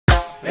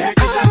I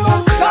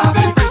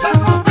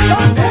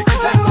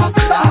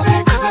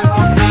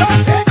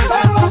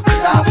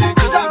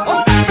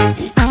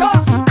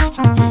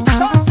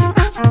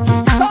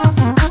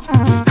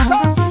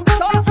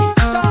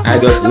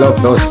just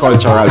love those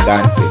cultural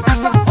dancing.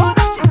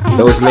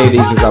 Those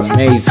ladies is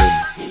amazing.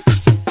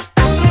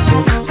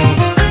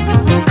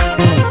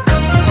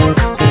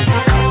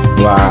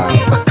 Wow.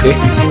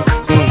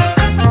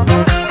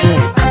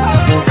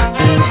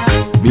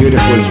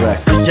 Beautiful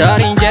dress.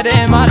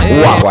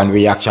 One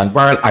reaction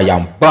world. I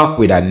am back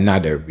with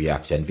another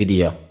reaction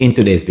video. In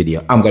today's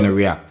video, I'm gonna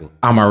react to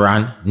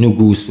Ammarraa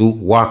Nugusee,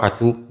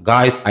 Waakkattu.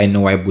 Guys, I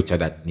know I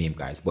butchered that name,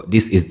 guys, but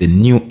this is the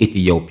new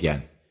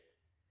Ethiopian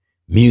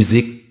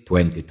music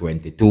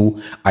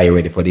 2022. Are you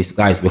ready for this,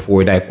 guys? Before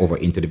we dive over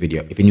into the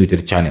video, if you're new to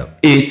the channel,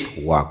 it's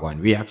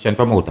Waakkattu reaction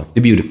from out of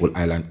the beautiful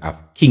island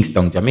of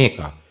Kingston,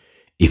 Jamaica.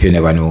 If you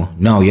never know,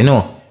 now you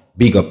know.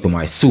 Big up to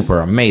my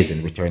super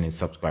amazing returning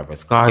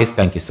subscribers, guys.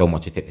 Thank you so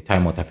much to take the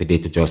time out of your day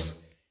to just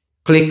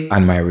click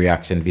on my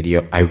reaction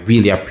video. I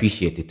really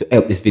appreciate it. To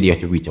help this video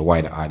to reach a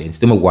wider audience,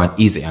 do one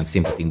easy and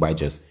simple thing by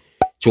just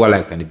show a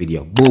like on the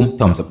video, boom,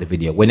 thumbs up the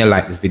video. When you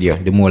like this video,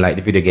 the more like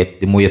the video get,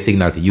 the more you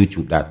signal to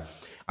YouTube that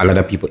a lot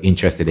of people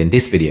interested in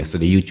this video. So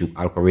the YouTube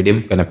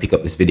algorithm gonna pick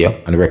up this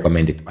video and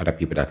recommend it to other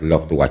people that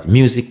love to watch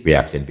music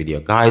reaction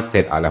video. Guys,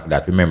 said all of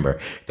that, remember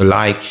to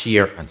like,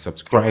 share, and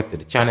subscribe to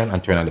the channel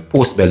and turn on the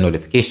post bell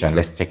notification.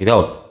 Let's check it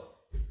out.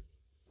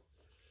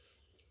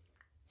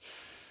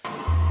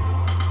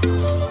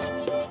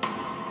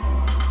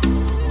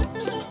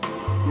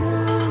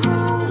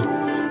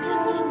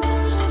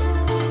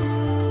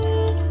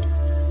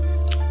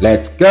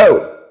 Let's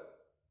go.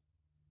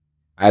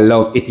 I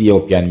love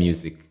Ethiopian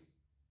music.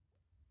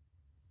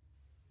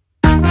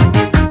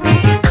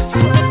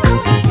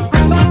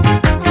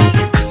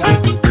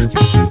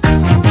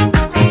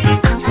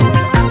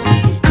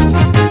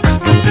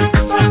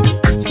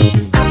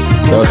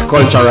 Those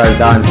cultural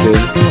dancing,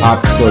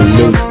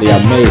 absolutely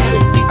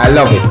amazing. I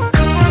love it.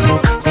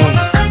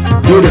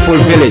 Beautiful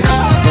village.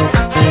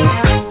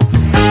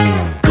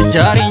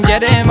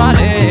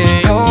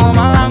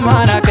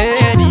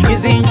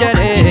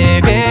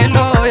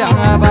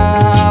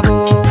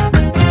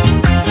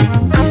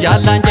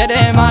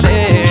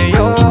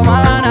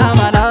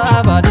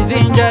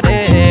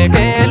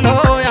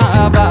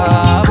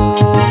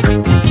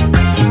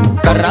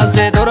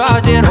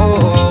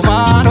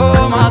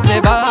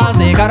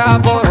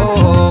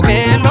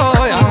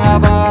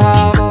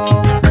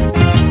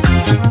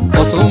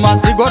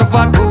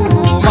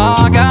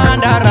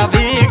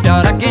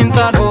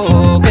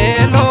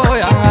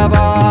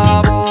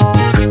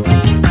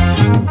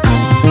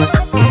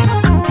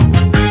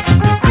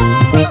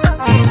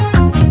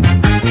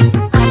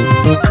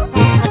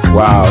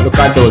 Wow, look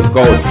at those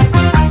goats.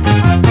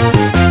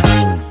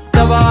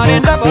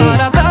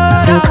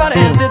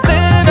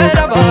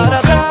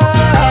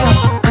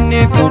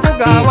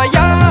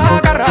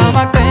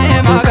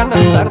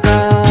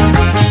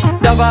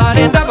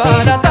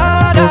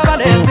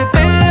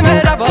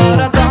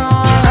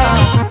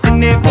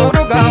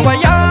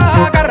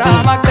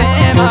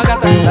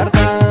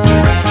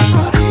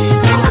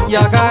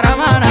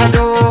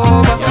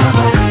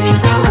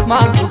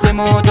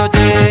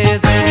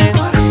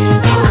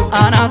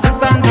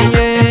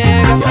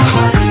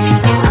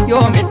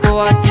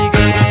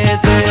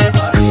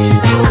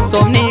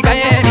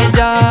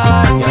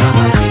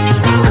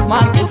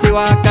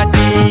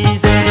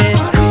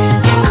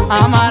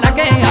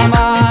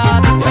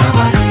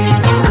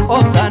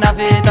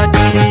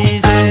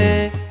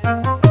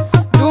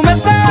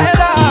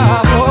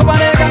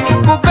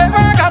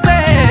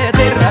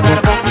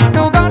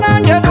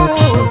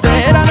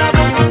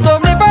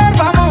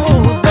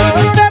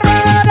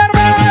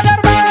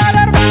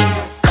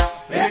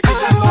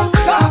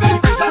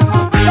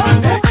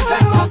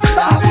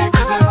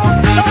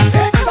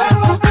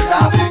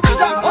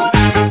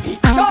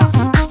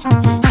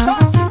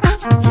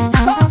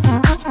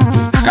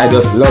 I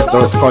just love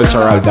those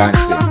cultural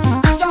dancing.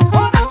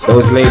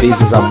 Those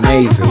ladies is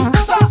amazing.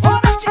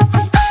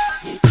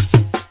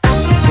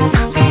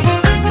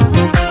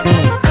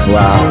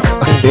 Wow.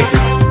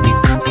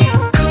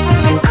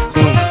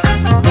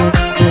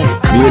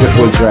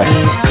 Beautiful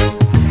dress.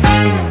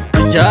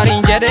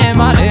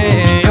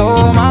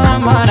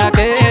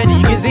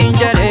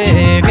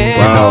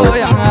 Wow.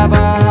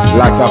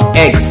 Lots of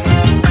eggs.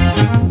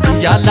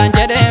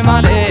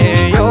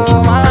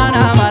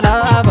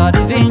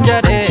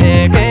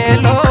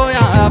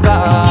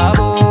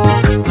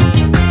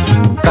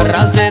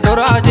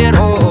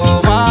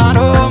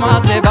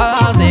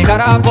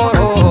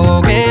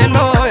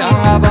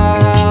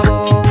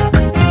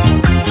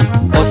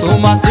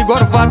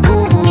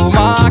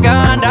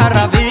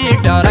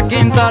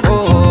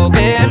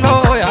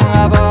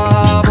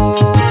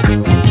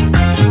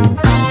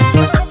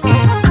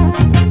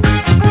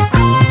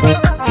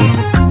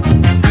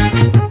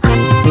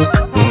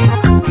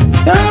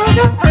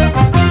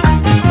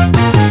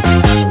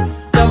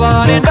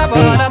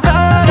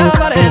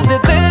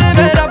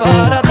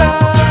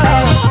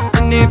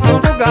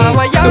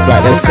 Look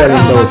like are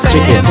selling those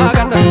chicken.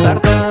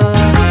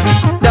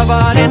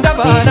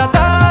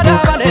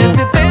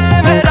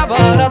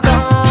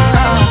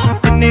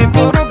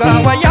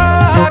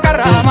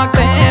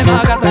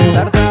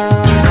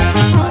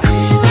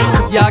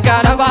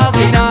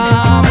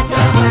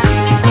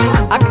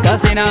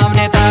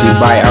 She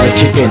buy our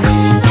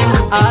chickens.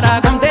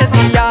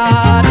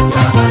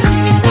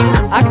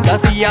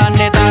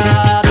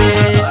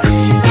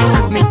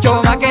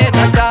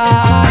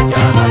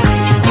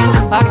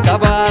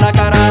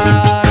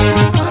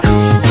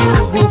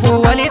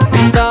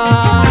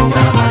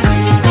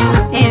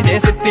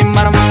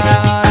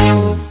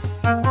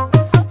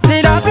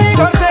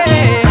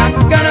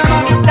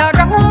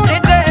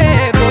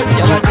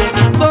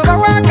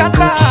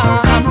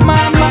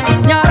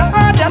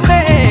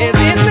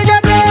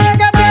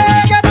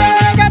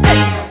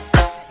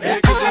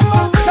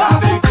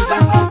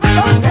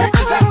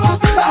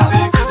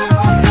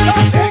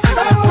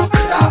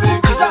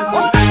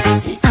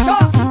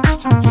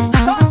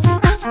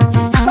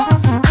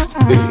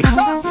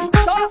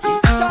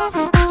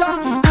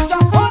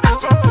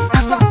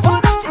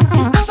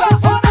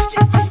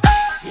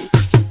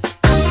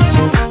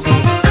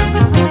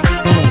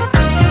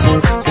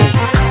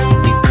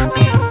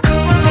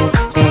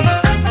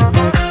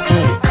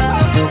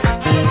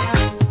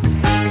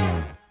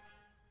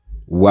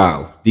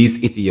 Wow,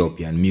 this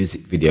Ethiopian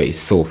music video is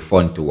so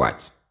fun to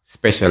watch,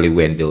 especially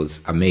when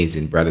those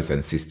amazing brothers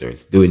and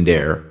sisters doing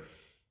their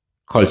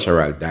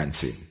cultural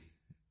dancing.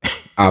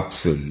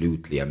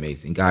 Absolutely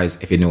amazing. Guys,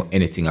 if you know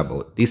anything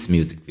about this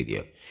music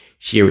video,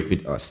 share it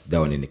with us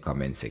down in the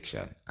comment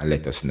section and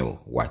let us know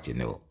what you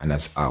know. And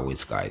as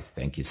always, guys,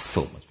 thank you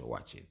so much for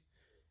watching.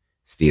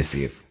 Stay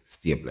safe,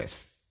 stay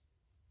blessed.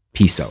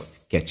 Peace out.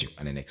 Catch you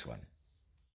on the next one.